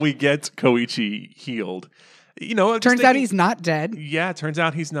We get Koichi healed. You know, Turns out he's not dead. Yeah, turns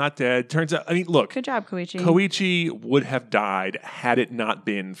out he's not dead. Turns out, I mean, look. Good job, Koichi. Koichi would have died had it not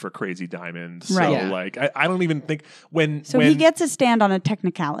been for Crazy Diamond. So, Right. like, I don't even think when he gets a stand on a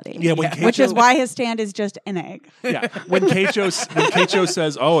technicality. Yeah, which is why his stand is just an egg. Yeah, when Keicho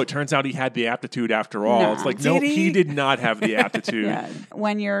says, "Oh, it turns out he had the aptitude after all," No. it's like, no, he did not have the aptitude. Yeah.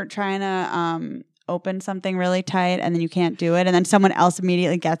 When you're trying to open something really tight and then you can't do it, and then someone else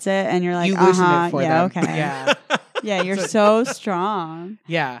immediately gets it, and you're like, You loosen it for yeah, them. okay, Yeah. yeah, you're so strong.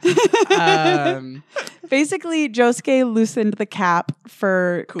 Yeah. Basically, Josuke loosened the cap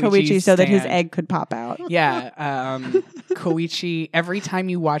for Koichi's Koichi so that his stand. egg could pop out. Yeah. Koichi, every time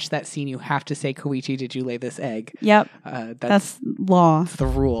you watch that scene, you have to say, Koichi, did you lay this egg? Yep, That's law. the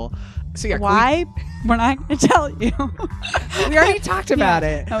rule. So yeah, Why? We're not going to tell you. we already talked about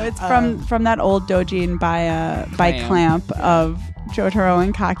it. No, it's from that old dojin by Clamp of Jotaro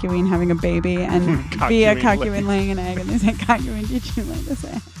and Kakyoin having a baby and via Kakyoin laying an egg, and they say, Kakyoin, did you lay this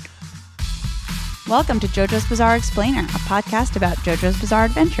egg? Welcome to JoJo's Bizarre Explainer, a podcast about JoJo's Bizarre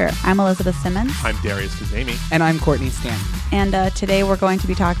Adventure. I'm Elizabeth Simmons. I'm Darius Kazemi. And I'm Courtney Stan. And today we're going to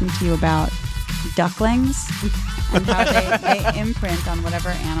be talking to you about ducklings and how they imprint on whatever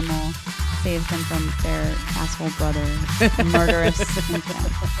animal saves them from their asshole brother's murderous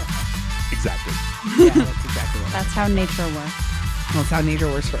intent. Exactly. Yeah, that's exactly what. That's how nature works. Well, it's how nature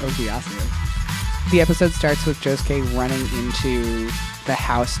works for Okuyasu. The episode starts with Josuke running into the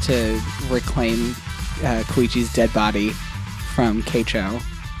house to reclaim Koichi's dead body from Keicho,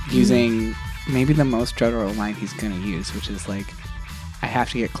 using maybe the most Jotaro line he's going to use, which is like, I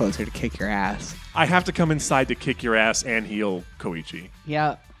have to get closer to kick your ass. I have to come inside to kick your ass and heal Koichi.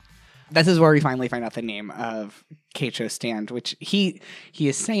 Yeah. This is where we finally find out the name of Keicho's stand, which he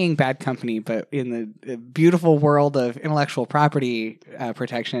is saying bad company, but in the beautiful world of intellectual property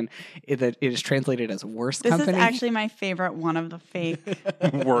protection, it is translated as worst company. This is actually my favorite one of the fake.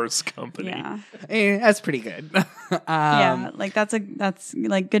 Worst company. Yeah. That's pretty good. Yeah, like that's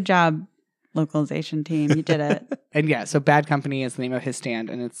like good job, localization team. You did it. And yeah, so Bad Company is the name of his stand,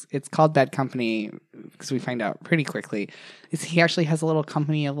 and it's called Bad Company because we find out pretty quickly he actually has a little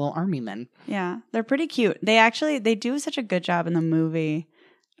company of little army men. Yeah, they're pretty cute. They do such a good job in the movie.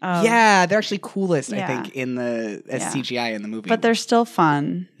 Yeah, they're actually coolest, yeah. I think, in the CGI in the movie. But they're still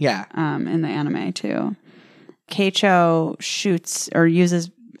fun. Yeah. In the anime too. Keicho shoots or uses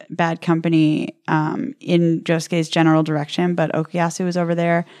Bad Company in Josuke's general direction, but Okuyasu is over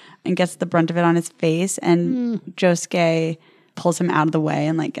there and gets the brunt of it on his face, and Josuke pulls him out of the way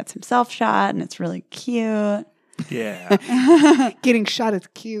and like gets himself shot, and it's really cute. Yeah. Getting shot is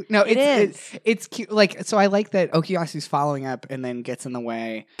cute. No, it's cute. Like, so I like that Okuyasu's following up and then gets in the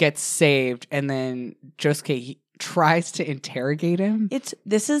way, gets saved, and then Josuke tries to interrogate him.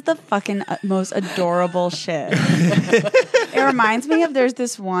 This is the fucking most adorable shit. It reminds me of there's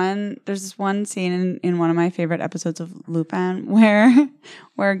this one scene in one of my favorite episodes of Lupin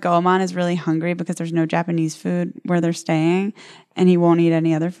where Goemon is really hungry because there's no Japanese food where they're staying, and he won't eat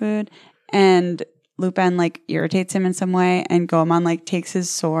any other food, and Lupin like irritates him in some way, and Goemon like takes his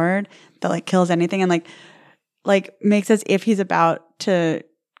sword that like kills anything and like makes as if he's about to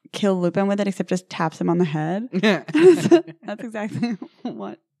kill Lupin with it, except just taps him on the head. That's exactly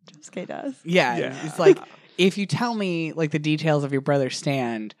what Josuke does. Yeah. It's like, if you tell me like the details of your brother's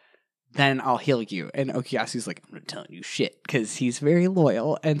stand, then I'll heal you. And Okuyasu's like, I'm not telling you shit, because he's very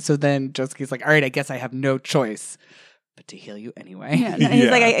loyal. And so then Josuke's like, all right, I guess I have no choice but to heal you anyway. Yeah, and he's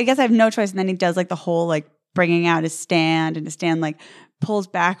like, I guess I have no choice. And then he does like the whole like bringing out his stand, and his stand like pulls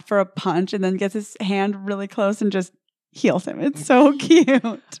back for a punch, and then gets his hand really close and just heals him. It's so cute.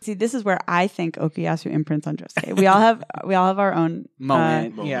 See, this is where I think Okuyasu imprints on Josuke. We all have our own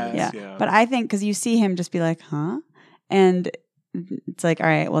moment. Yeah. But I think because you see him just be like, huh? And it's like, all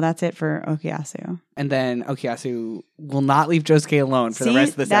right, well, that's it for Okuyasu. And then Okuyasu will not leave Josuke alone for the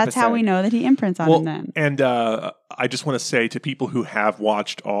rest of this episode. That's how we know that he imprints on him then. And I just want to say to people who have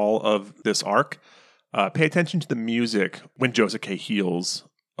watched all of this arc, pay attention to the music when Josuke heals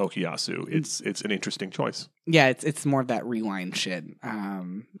Okuyasu. It's an interesting choice. Yeah, it's more of that rewind shit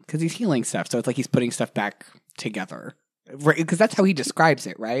because he's healing stuff, so it's like he's putting stuff back together. Because that's how he describes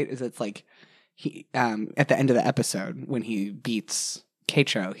it, right? Is it's like he at the end of the episode when he beats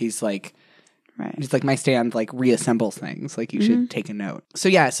Keicho, he's like, right. He's like, my stand like reassembles things. Like you should take a note. So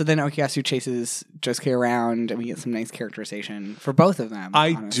yeah, so then Okuyasu chases Josuke around, and we get some nice characterization for both of them.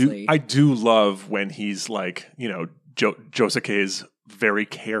 I honestly. do love when he's like, you know, Josuke is very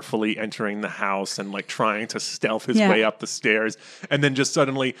carefully entering the house and like trying to stealth his way up the stairs, and then just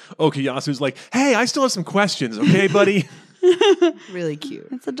suddenly Okuyasu's like, hey, I still have some questions, okay, buddy? Really cute.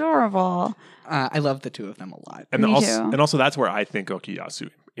 It's adorable. I love the two of them a lot. And Me also, too. and also that's where I think Okuyasu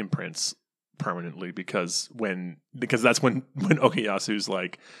imprints permanently because that's when Okuyasu's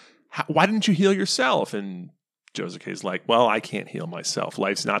like, why didn't you heal yourself? And Josuke's like, well, I can't heal myself.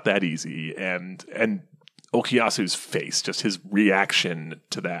 Life's not that easy. And Okuyasu's face, just his reaction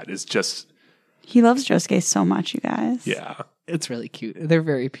to that is just, He loves Josuke so much, you guys. yeah. It's really cute. They're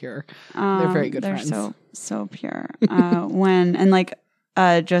very pure. They're very good they're friends. so pure.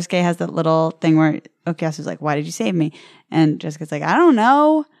 Josuke has that little thing where Okuyasu's like, "Why did you save me?" And Josuke's like, "I don't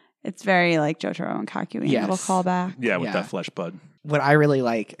know." It's very like Jotaro and Kakyoin. Yes. Little callback. Yeah, with Yeah. that flesh bud. What I really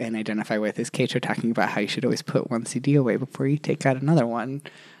like and identify with is Keicho talking about how you should always put one CD away before you take out another one.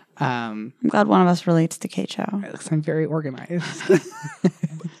 I'm glad one of us relates to Keicho. Because I'm very organized.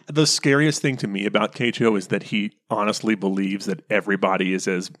 The scariest thing to me about Keicho is that he honestly believes that everybody is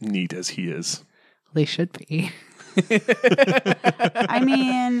as neat as he is. They should be. I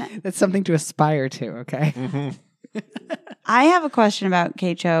mean, That's something to aspire to, okay? I have a question about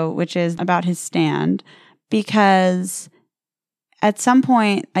Keicho, which is about his stand, because at some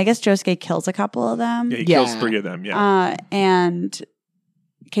point, I guess Josuke kills a couple of them. Yeah, he Yeah. kills 3 of them, yeah. And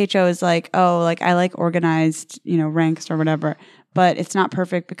Keicho is like, oh, like I like organized, ranks or whatever, but it's not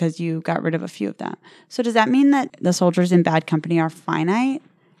perfect because you got rid of a few of them. So does that mean that the soldiers in bad company are finite?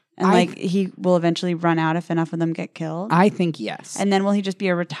 And he will eventually run out if enough of them get killed? I think yes. And then will he just be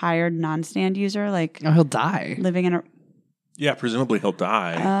a retired non-stand user, like Oh, he'll die. living in a... Yeah, presumably he'll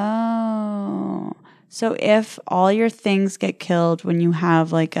die. Oh. So if all your things get killed when you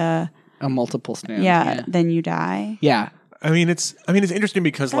have like a... A multiple stand. then you die? Yeah. I mean, it's interesting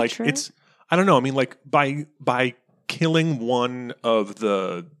because that like true? it's I don't know. I mean, like by killing one of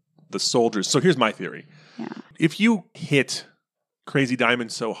the soldiers. So here's my theory. Yeah. If you hit Crazy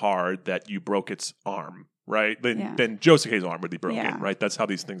Diamond so hard that you broke its arm, right? Then Josuke's arm would be broken, Yeah. right? That's how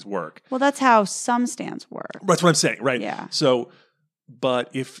these things work. Well, that's how some stands work. That's what I'm saying, right? Yeah. So,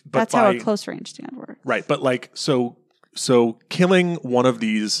 but That's how a close range stand works. right, but like so killing one of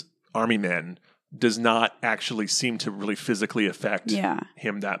these army men does not actually seem to really physically affect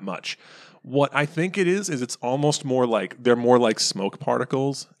him that much. What I think it is it's almost more like they're more like smoke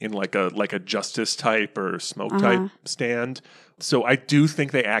particles in like a justice type or smoke type stand. So I do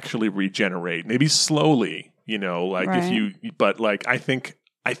think they actually regenerate, maybe slowly, but like I think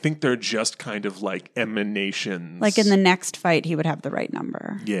they're just kind of like emanations. Like in the next fight, he would have the right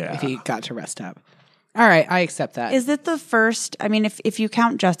number. yeah. If he got to rest up. All right, I accept that. Is it the first? I mean, if you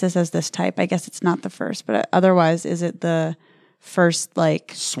count Justice as this type, I guess it's not the first, but otherwise, is it the first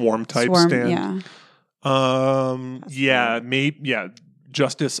like Swarm type swarm? stand. Yeah. Maybe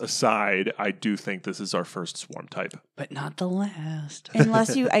Justice aside, I do think this is our first swarm type. but not the last.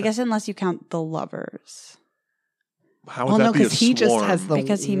 Unless you count the lovers, How would that be a because he just swarm? has the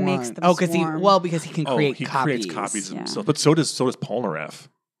Because he makes one. them because swarm. because he can create he copies. creates copies of Yeah. himself. But so does Polnareff.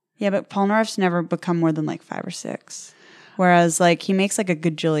 yeah, but Polnareff's never become more than like 5 or 6, whereas like he makes like a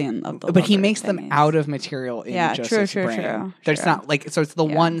gajillion of the. But he lover makes them thingies. out of material in Yeah, Joseph's true. brain. There's not like so it's the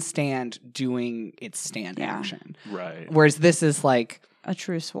Yeah. one stand doing its stand Yeah. action. Right. Whereas this is like a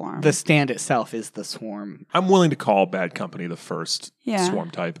true swarm. the stand itself is the swarm. I'm willing to call Bad Company the first Yeah. swarm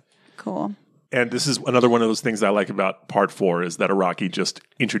type. Cool. And this is another one of those things I like about part 4 is that Araki just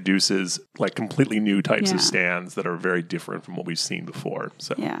introduces like completely new types Yeah. of stands that are very different from what we've seen before.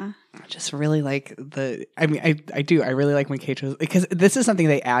 So Yeah. I just really like I really like when Keicho, because this is something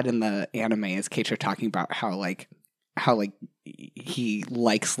they add in the anime is Keicho talking about how he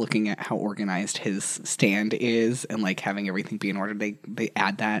likes looking at how organized his stand is and like having everything be in order. They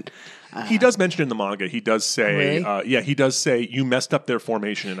add that. he does mention in the manga, he does say, Really? he does say, you messed up their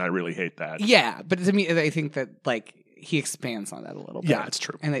formation and I really hate that. Yeah, but to me, I think that like he expands on that a little bit. Yeah, it's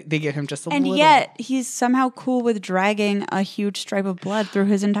true. And they give him just a And little. yet he's somehow cool with dragging a huge stripe of blood through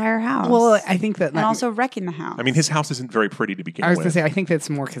his entire house. Well, I think that and also wrecking the house. I mean, his house isn't very pretty to begin I was with. going to say, I think that's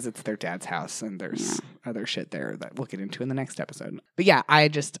more because it's their dad's house and there's other shit there that we'll get into in the next episode. But yeah, I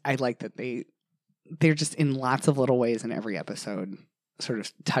like that they're just in lots of little ways in every episode sort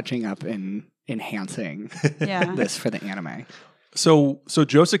of touching up and enhancing yeah. this for the anime. So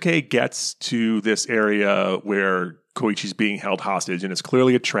Josuke gets to this area where Koichi's being held hostage, and it's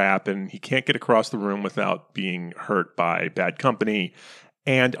clearly a trap, and he can't get across the room without being hurt by Bad Company.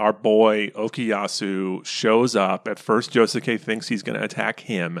 And our boy Okuyasu shows up. At first, Josuke thinks he's going to attack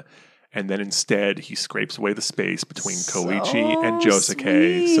him, and then instead he scrapes away the space between Koichi and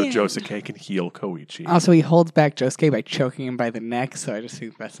Josuke, so sweet. Josuke can heal Koichi. Also, he holds back Josuke by choking him by the neck, so I just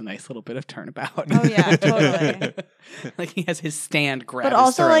think that's a nice little bit of turnabout. Oh, yeah, totally. Like he has his stand grab But his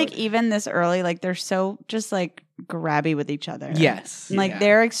also, throat. like, even this early, like, they're so just, like, grabby with each other. Yes. Like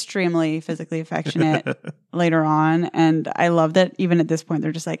they're extremely physically affectionate later on. And I love that even at this point,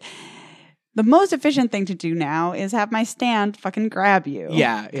 they're just like, the most efficient thing to do now is have my stand fucking grab you.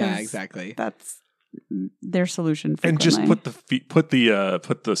 Yeah, exactly. That's their solution frequently. And just put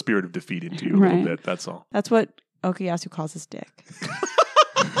the spirit of defeat into you a little bit. That's all. That's what Okuyasu calls his dick.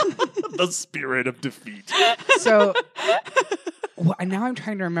 The spirit of defeat. So now I'm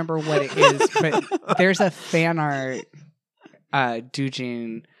trying to remember what it is, but there's a fan art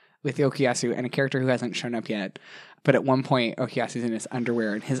doujin with Okuyasu and a character who hasn't shown up yet. But at one point, Okuyasu's in his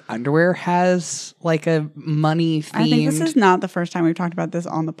underwear, and his underwear has like a money themed. I think this is not the first time we've talked about this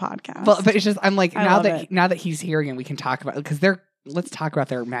on the podcast. But it's just I'm like now that he's here again, we can talk about because let's talk about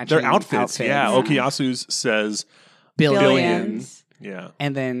their matching their outfits. Yeah, Okuyasu's says billions. Yeah,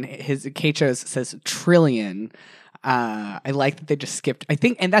 and then his Keicho's says trillion. I like that they just skipped. I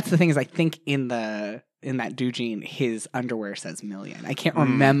think, and that's the thing is I think in that doujin, his underwear says million. I can't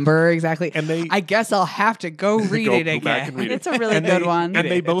remember exactly. And I guess I'll have to go read it again. Back and read it's a really good one. And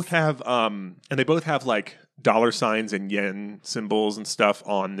they both have like dollar signs and yen symbols and stuff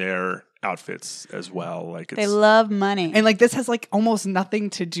on their outfits as well. Like they love money. And like this has like almost nothing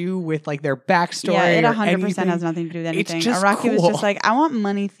to do with like their backstory. Yeah, it 100% has nothing to do with anything. It's just Araki cool. was just like, I want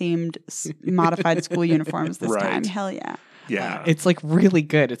money themed modified school uniforms this time. Hell yeah. Yeah. It's like really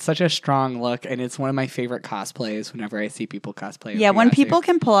good. It's such a strong look, and it's one of my favorite cosplays whenever I see people cosplay. Yeah, Okuyasu. when people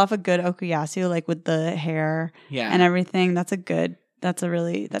can pull off a good Okuyasu, like with the hair and everything, that's a good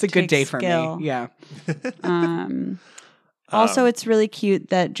day for me. Yeah. Also, it's really cute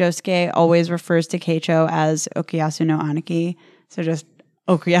that Josuke always refers to Keicho as Okuyasu no Aniki. So just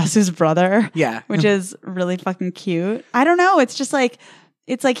Okuyasu's brother. Yeah. Which is really fucking cute. I don't know. It's just like,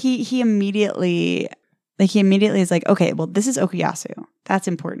 it's like he immediately is like, okay, well, this is Okuyasu. That's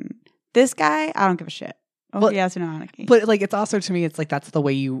important. This guy, I don't give a shit. Okuyasu no Aniki. But like, it's also to me, it's like that's the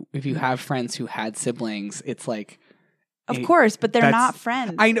way if you have friends who had siblings, it's like. Of course, but they're not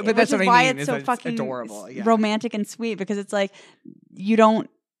friends. I know, but that's what I mean. Why it's so fucking adorable, romantic and sweet because it's like you don't.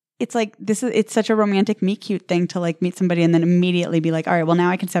 It's like it's such a romantic meet cute thing to like meet somebody and then immediately be like, all right, well now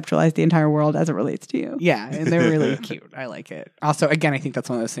I conceptualize the entire world as it relates to you. Yeah, and they're really cute. I like it. Also, again, I think that's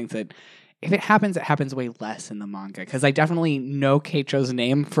one of those things that. If it happens way less in the manga because I definitely know Keicho's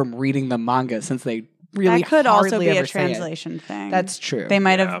name from reading the manga since they really that could also be a say translation thing. That's true. They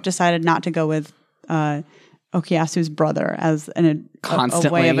might have decided not to go with Okuyasu's brother as a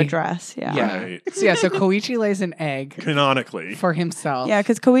way of address. Yeah. Right. So Koichi lays an egg canonically for himself. Yeah,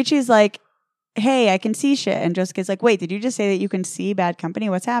 because Koichi's like, hey, I can see shit. And Josuke's like, wait, did you just say that you can see bad company?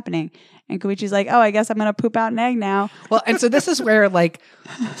 What's happening? And Koichi's like, oh, I guess I'm going to poop out an egg now. Well, and so this is where like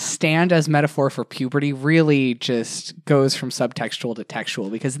stand as metaphor for puberty really just goes from subtextual to textual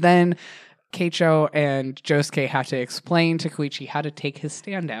because then Keicho and Josuke have to explain to Koichi how to take his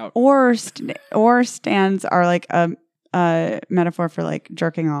stand out. Or stands are like a metaphor for like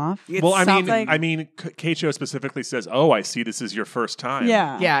jerking off. Well, I mean, Keicho specifically says, "Oh, I see. This is your first time."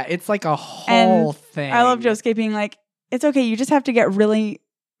 Yeah. It's like a whole thing. I love Josuke being like, "It's okay. You just have to get really,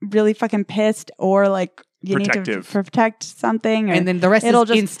 really fucking pissed, or like you need to protect something, and then the rest is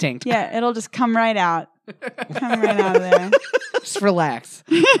instinct." Yeah, it'll just come right out, come right out of there. Just relax.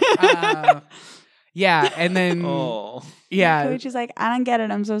 Yeah, and then Koichi's like, I don't get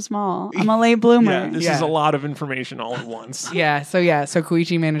it. I'm so small. I'm a late bloomer. Yeah, this is a lot of information all at once. So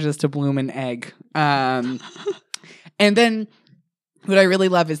Koichi manages to bloom an egg, and then what I really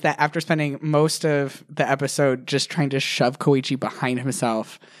love is that after spending most of the episode just trying to shove Koichi behind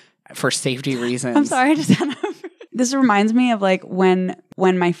himself for safety reasons. I'm sorry to sound over. This reminds me of like when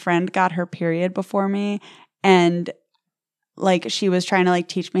my friend got her period before me, and like she was trying to like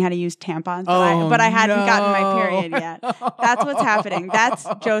teach me how to use tampons, but I hadn't gotten my period yet. That's what's happening. That's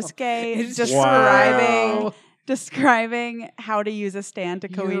Josuke describing how to use a stand to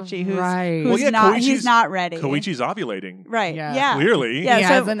Koichi, he's not ready. Koichi's ovulating. Right. Yeah. Clearly. Yeah, he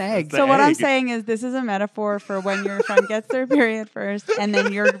has an egg. So what I'm saying is this is a metaphor for when your friend gets their period first and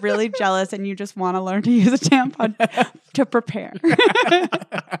then you're really jealous and you just want to learn to use a tampon to prepare.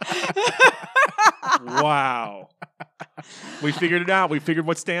 Wow. We figured it out. We figured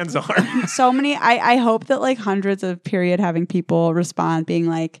what stands are. So many. I hope that like hundreds of period having people respond being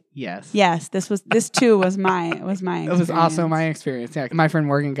like, yes, this too was my experience. It was also my experience. Yeah, my friend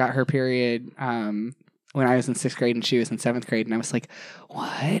Morgan got her period when I was in 6th grade and she was in 7th grade, and I was like,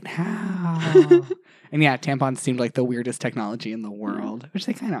 what? How? And yeah, tampons seemed like the weirdest technology in the world, which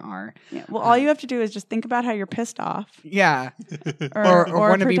they kind of are. Yeah. Well, all you have to do is just think about how you're pissed off. Yeah. or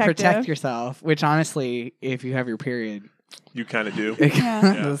want to protect yourself, which honestly, if you have your period, You kind of do.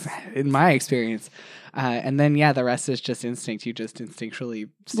 In my experience. And then, the rest is just instinct. You just instinctually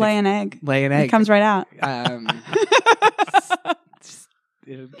lay an egg. It comes right out.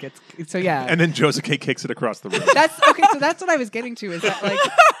 It gets and then Josuke kicks it across the room. So that's what I was getting to, is that like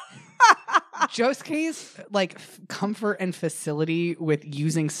Josuke's like comfort and facility with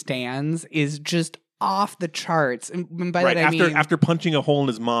using stands is just off the charts. And by that I mean after punching a hole in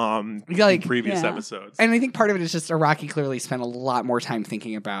his mom in previous episodes. And I think part of it is just Araki clearly spent a lot more time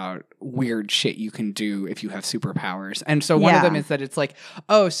thinking about weird shit you can do if you have superpowers. And so one of them is that it's like,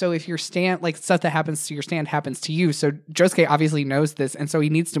 oh, so if your stand, like stuff that happens to your stand happens to you. So Josuke obviously knows this, and so he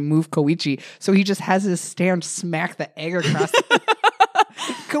needs to move Koichi. So he just has his stand smack the egg across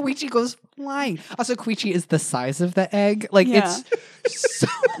Koichi goes flying. Also, Koichi is the size of the egg. Like, it's so...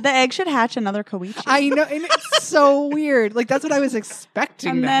 The egg should hatch another Koichi. I know, and it's so weird. Like, that's what I was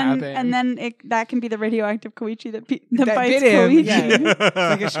expecting to happen. And then that can be the radioactive Koichi that bites Koichi. Yeah. It's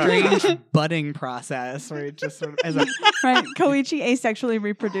like a strange budding process where it just sort of... Right, Koichi asexually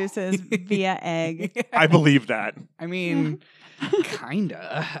reproduces via egg. I believe that. I mean,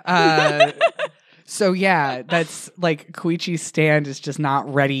 kinda. So that's like Koichi's stand is just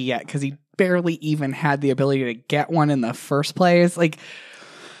not ready yet because he barely even had the ability to get one in the first place. Like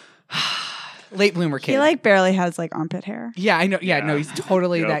late bloomer kid. He like barely has like armpit hair. Yeah, I know. Yeah, no, he's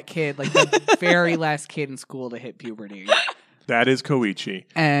totally that kid, like the very last kid in school to hit puberty. That is Koichi.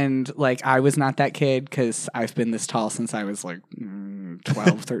 And like I was not that kid because I've been this tall since I was like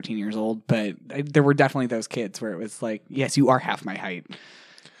 12, 13 years old. But there were definitely those kids where it was like, yes, you are half my height.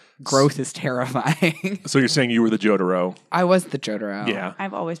 Growth is terrifying. So you're saying you were the Jotaro? I was the Jotaro. Yeah.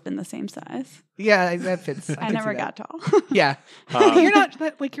 I've always been the same size. Yeah, that fits. I never got tall. Yeah. You're not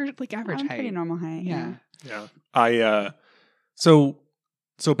like you're like average height. Pretty normal height. Yeah. So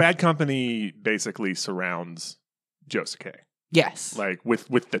Bad Company basically surrounds Josuke. Yes. Like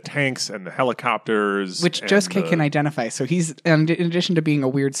with the tanks and the helicopters. Which Josuke can identify. So he's, in addition to being a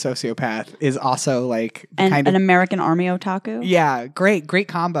weird sociopath, is also like an American Army otaku. Yeah. Great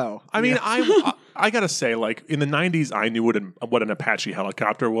combo. I mean, I gotta say, like in the 90s, I knew what an Apache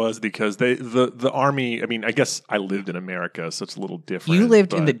helicopter was because the Army. I mean, I guess I lived in America, so it's a little different. You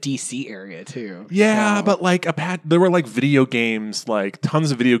lived in the DC area too. Yeah, so. But like there were like video games, like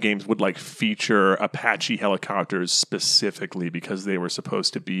tons of video games would like feature Apache helicopters specifically because they were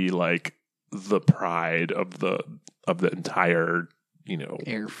supposed to be like the pride of the entire.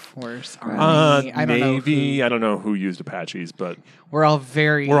 Air Force, Army, Navy. I don't know who used Apaches, but we're all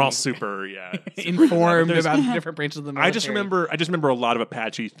super informed about the different branches of the military. I just remember a lot of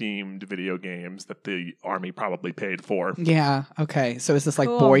Apache themed video games that the Army probably paid for. Yeah. Okay. So is this like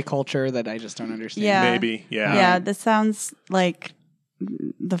boy culture that I just don't understand? Yeah. Maybe. Yeah. Yeah. This sounds like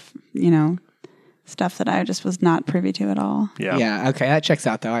the stuff that I just was not privy to at all. Yeah. Yeah. Okay. That checks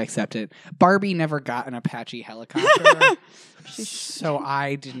out though. I accept it. Barbie never got an Apache helicopter. So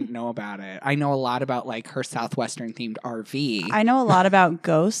I didn't know about it. I know a lot about like her Southwestern themed RV. I know a lot about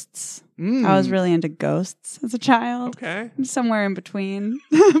ghosts. I was really into ghosts as a child. Okay. Somewhere in between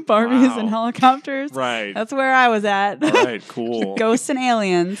Barbies and helicopters. Right. That's where I was at. All right, cool. Ghosts and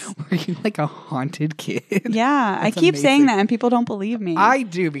aliens. Were you like a haunted kid? Yeah. I keep saying that and people don't believe me. I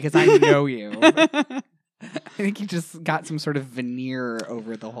do because I know you. I think you just got some sort of veneer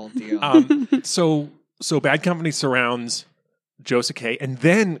over the whole deal. So Bad Company surrounds Josuke, and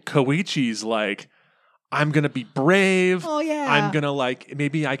then Koichi's like, I'm gonna be brave. Oh yeah. I'm gonna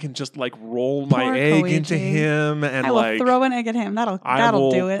maybe I can just like roll my egg into him and I will throw an egg at him. That'll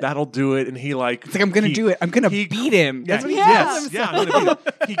do it. That'll do it. And he like it's like I'm gonna do it. I'm gonna beat him. That's what he says. Yeah, I'm gonna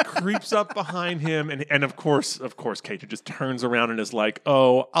beat him. He creeps up behind him and of course Keita just turns around and is like,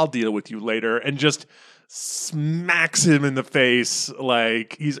 oh, I'll deal with you later, and just smacks him in the face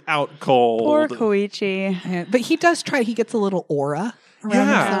like he's out cold. Poor Koichi. But he does try. He gets a little aura around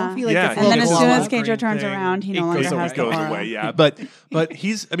himself. He, and then as soon as Keijo turns around, he no longer has the aura. Away. Yeah, but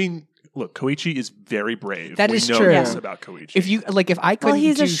he's. I mean, look, Koichi is very brave. That is true. We know this about Koichi. If I could,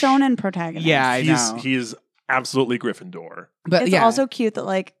 he's a shonen protagonist. Yeah, I know. He is absolutely Gryffindor. But it's also cute that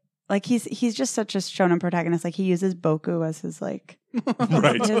like he's just such a shonen protagonist. Like he uses Boku as his like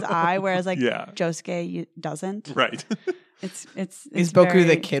his eye, whereas like Josuke doesn't. Right. It's is Boku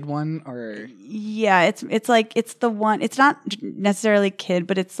the kid one or it's like it's the one. It's not necessarily kid,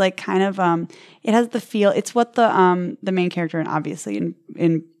 but it's like kind of it has the feel. It's what the main character and obviously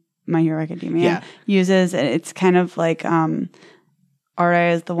in My Hero Academia uses. It's kind of like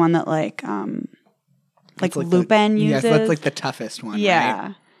Aura is the one that like Lupin uses. Yes, that's like the toughest one. Yeah.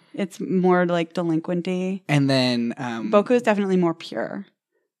 Right? It's more like delinquenty. And then Boku is definitely more pure.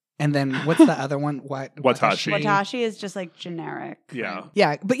 And then what's the other one? Watashi. Watashi is just like generic. Yeah.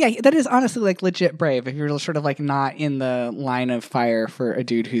 Yeah, but yeah, that is honestly like legit brave if you're sort of like not in the line of fire for a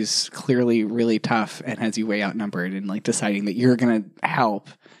dude who's clearly really tough and has you way outnumbered and like deciding that you're going to help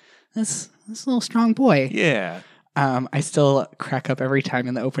this little strong boy. Yeah. I still crack up every time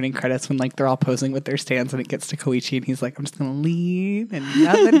in the opening credits when like they're all posing with their stands and it gets to Koichi and he's like, I'm just gonna leave and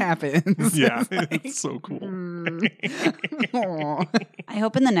nothing happens. Yeah, it's so cool. I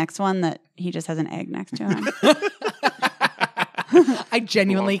hope in the next one that he just has an egg next to him. I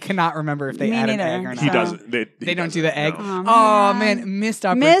genuinely cannot remember if they add an egg or not. He doesn't. They don't do the egg. No. Oh man, missed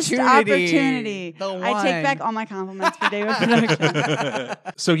opportunity. Missed opportunity. The one. I take back all my compliments for David Production.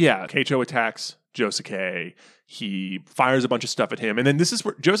 So yeah, Keicho attacks Josuke. He fires a bunch of stuff at him. And then this is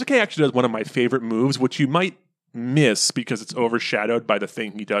where Josuke actually does one of my favorite moves, which you might miss because it's overshadowed by the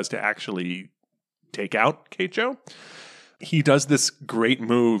thing he does to actually take out Keicho. He does this great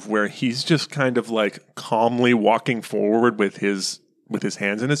move where he's just kind of like calmly walking forward with his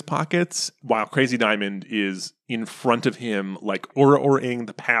hands in his pockets while Crazy Diamond is in front of him, like aura-ing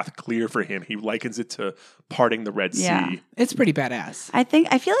the path clear for him. He likens it to parting the Red Sea. It's pretty badass. I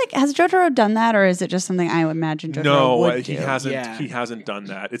feel like, has Jotaro done that, or is it just something I would imagine Jotaro would do? He hasn't. Yeah. He hasn't done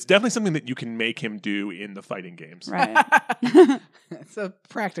that. It's definitely something that you can make him do in the fighting games. Right. So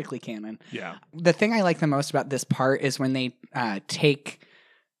practically canon. Yeah. The thing I like the most about this part is when they and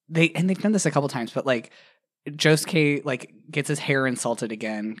they've done this a couple times, but like Josuke like gets his hair insulted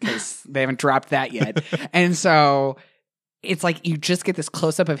again because they haven't dropped that yet. And so it's like you just get this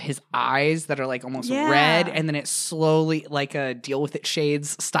close up of his eyes that are like almost red, and then it slowly, like a Deal With It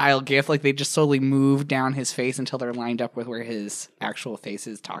Shades style gif, like they just slowly move down his face until they're lined up with where his actual face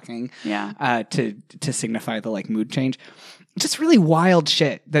is talking. Yeah. To signify the like mood change. Just really wild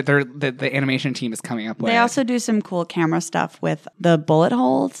shit that the animation team is coming up with. They also do some cool camera stuff with the bullet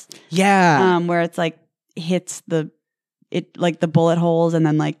holes. Yeah. Where it's like hits the bullet holes, and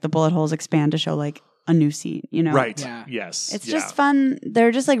then like the bullet holes expand to show like a new scene, you know? Right. Yeah. Yes. It's just fun.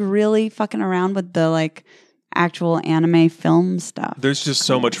 They're just like really fucking around with the like actual anime film stuff. There's just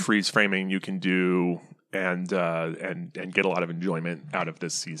so much freeze framing you can do and get a lot of enjoyment out of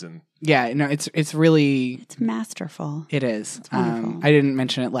this season. Yeah, no, it's really... It's masterful. It is. It's wonderful. I didn't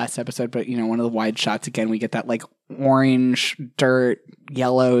mention it last episode, but, you know, one of the wide shots, again, we get that, like, orange, dirt,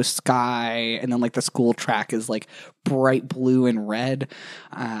 yellow sky, and then, like, the school track is, like, bright blue and red.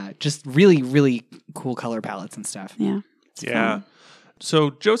 Just really, really cool color palettes and stuff. Yeah. Fun. So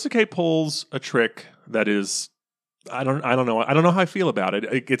Josuke pulls a trick that is... I don't know. I don't know how I feel about it.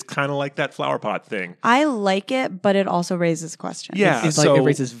 It's kind of like that flower pot thing. I like it, but it also raises questions. Yeah, it's like it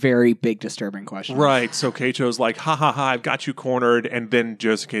raises very big, disturbing questions. Right. So Keicho's like, ha ha ha, I've got you cornered, and then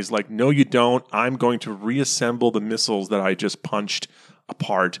Josuke's like, no, you don't. I'm going to reassemble the missiles that I just punched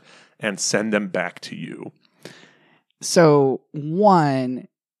apart and send them back to you. So one.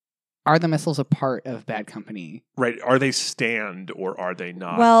 Are the missiles a part of Bad Company? Right. Are they stand or are they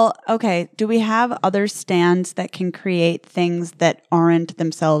not? Well, okay. Do we have other stands that can create things that aren't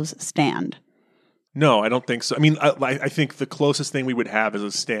themselves stand? No, I don't think so. I mean, I think the closest thing we would have is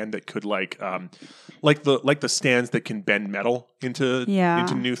a stand that could like the stands that can bend metal into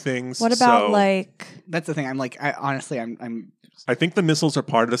new things. What about like? That's the thing. I'm like, I think the missiles are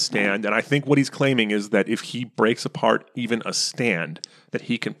part of the stand, and I think what he's claiming is that if he breaks apart even a stand, that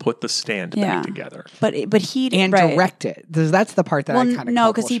he can put the stand back together. But he direct it. That's the part that I kind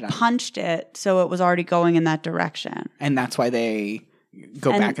of because he punched it, so it was already going in that direction, and that's why they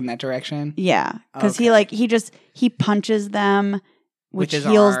go back in that direction. Yeah, because he punches them, which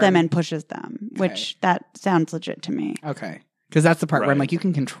heals them and pushes them, which that sounds legit to me. Okay. Because that's the part where I'm like, you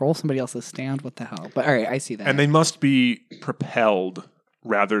can control somebody else's stand. What the hell? But all right, I see that. And they must be propelled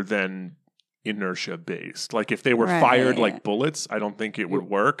rather than inertia based. Like if they were fired like bullets, I don't think it would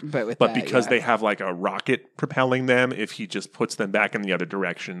work. But because they have like a rocket propelling them, if he just puts them back in the other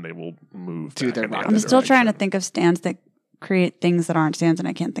direction, they will move. I'm still trying to think of stands that create things that aren't stands, and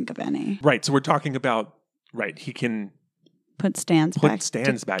I can't think of any. Right. So we're talking about he can put stands back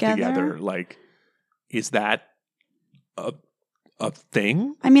together. Like, is that a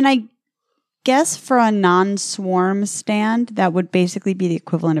thing? I mean, I guess for a non-swarm stand, that would basically be the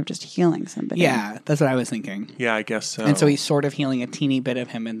equivalent of just healing somebody. Yeah, that's what I was thinking. Yeah, I guess so. And so he's sort of healing a teeny bit of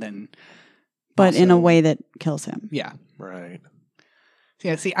him, and then, but in a way that kills him. Yeah, right.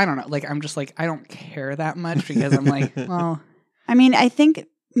 Yeah. See, I don't know. Like, I'm just like, I don't care that much because I'm like, well, I mean, I think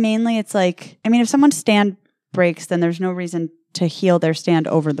mainly it's like, I mean, if someone's stand breaks, then there's no reason to heal their stand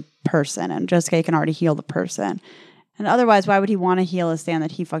over the person, and Josuke can already heal the person. And otherwise, why would he want to heal a stand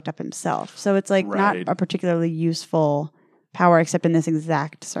that he fucked up himself? So it's like not a particularly useful power except in this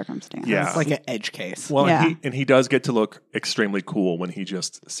exact circumstance. Yeah. It's like an edge case. Well, Yeah. and he does get to look extremely cool when he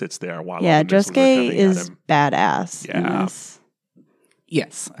just sits there while Yeah, all the missiles are Josuke coming at is him. badass in Yeah. this.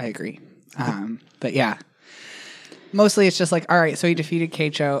 Yes, I agree. But yeah, mostly it's just like, all right, so he defeated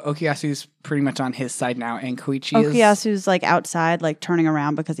Keicho. Okuyasu's pretty much on his side now, and Koichi is... Okuyasu's like outside, like turning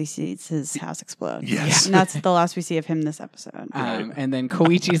around because he sees his house explode. Yes. And that's the last we see of him this episode. And then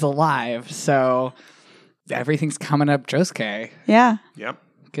Koichi's alive, so everything's coming up Josuke. Yeah. Yep.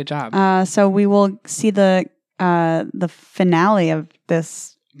 Good job. So we will see the finale of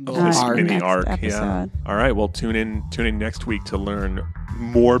this Mini next arc. Yeah. episode. All right. Well, tune in next week to learn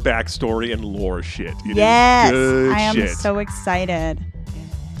more backstory and lore shit. It Yes, is good I am shit. so excited.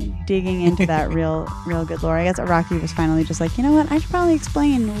 Digging into that real good lore. I guess Araki was finally just like, you know what? I should probably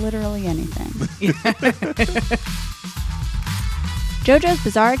explain literally anything. JoJo's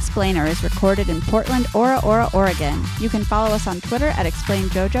Bizarre Explainer is recorded in Portland, Ora, Oregon. You can follow us on Twitter at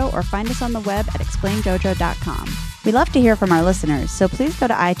ExplainJoJo or find us on the web at explainjojo.com. We love to hear from our listeners, so please go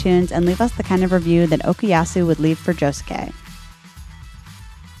to iTunes and leave us the kind of review that Okuyasu would leave for Josuke.